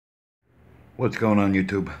What's going on,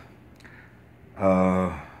 YouTube?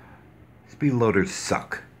 Speedloaders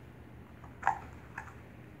suck.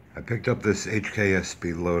 I picked up this HKS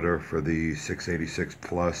speedloader for the 686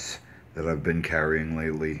 Plus that I've been carrying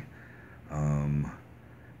lately. I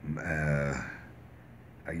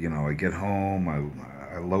get home,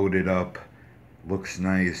 I load it up, looks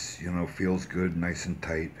nice, feels good, nice and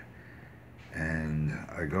tight. And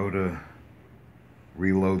I go to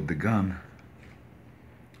reload the gun,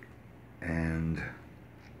 and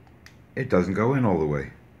it doesn't go in all the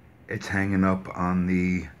way. It's hanging up on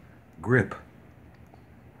the grip,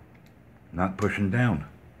 not pushing down.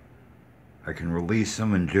 I can release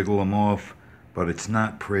them and jiggle them off, but it's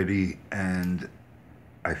not pretty, and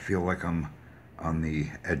I feel like I'm on the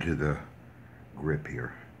edge of the grip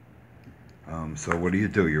here. So what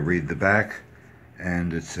do? You read the back,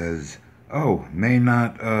 and it says, oh, may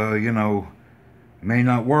not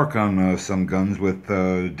work on some guns with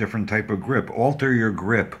different type of grip. Alter your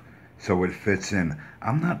grip so it fits in.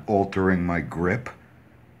 I'm not altering my grip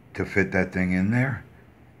to fit that thing in there.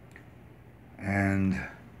 And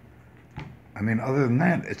I mean, other than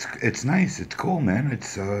that, it's nice. It's cool, man.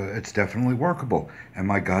 It's definitely workable. And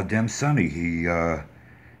my goddamn sonny, he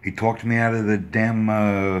talked me out of the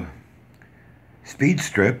damn speed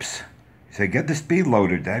strips. He said, "Get the speed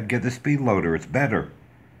loader, Dad. Get the speed loader. It's better.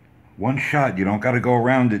 One shot. You don't got to go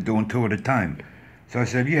around it doing two at a time." So I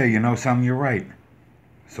said, "Yeah, you know something, you're right."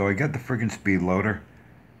 So I get the friggin' speed loader,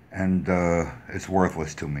 and it's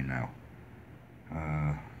worthless to me now.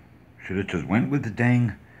 Should have just went with the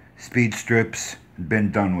dang speed strips and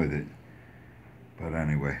been done with it. But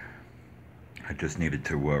anyway, I just needed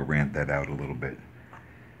to rant that out a little bit.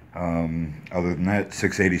 Other than that,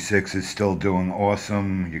 686 is still doing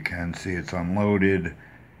awesome. You can see it's unloaded.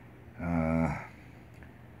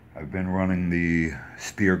 I've been running the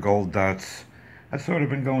Spear Gold Dots. I've sort of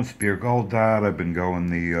been going Spear Gold Dot. I've been going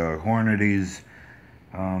the Hornadies.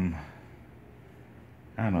 I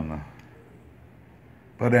don't know.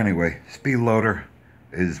 But anyway, Speedloader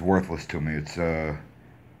is worthless to me. It's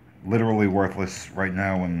literally worthless right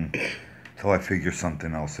now until I figure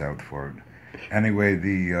something else out for it. Anyway,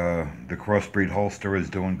 the crossbreed holster is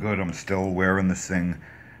doing good. I'm still wearing this thing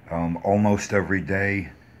almost every day,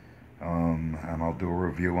 and I'll do a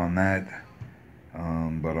review on that.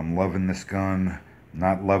 But I'm loving this gun.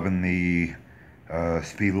 Not loving the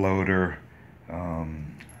Speedloader,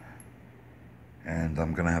 and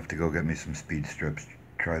I'm gonna have to go get me some speed strips.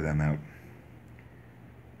 Try them out.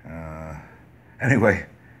 Anyway,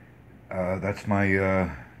 that's my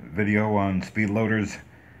video on Speedloaders.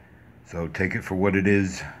 So take it for what it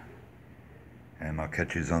is, and I'll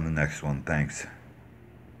catch you on the next one. Thanks.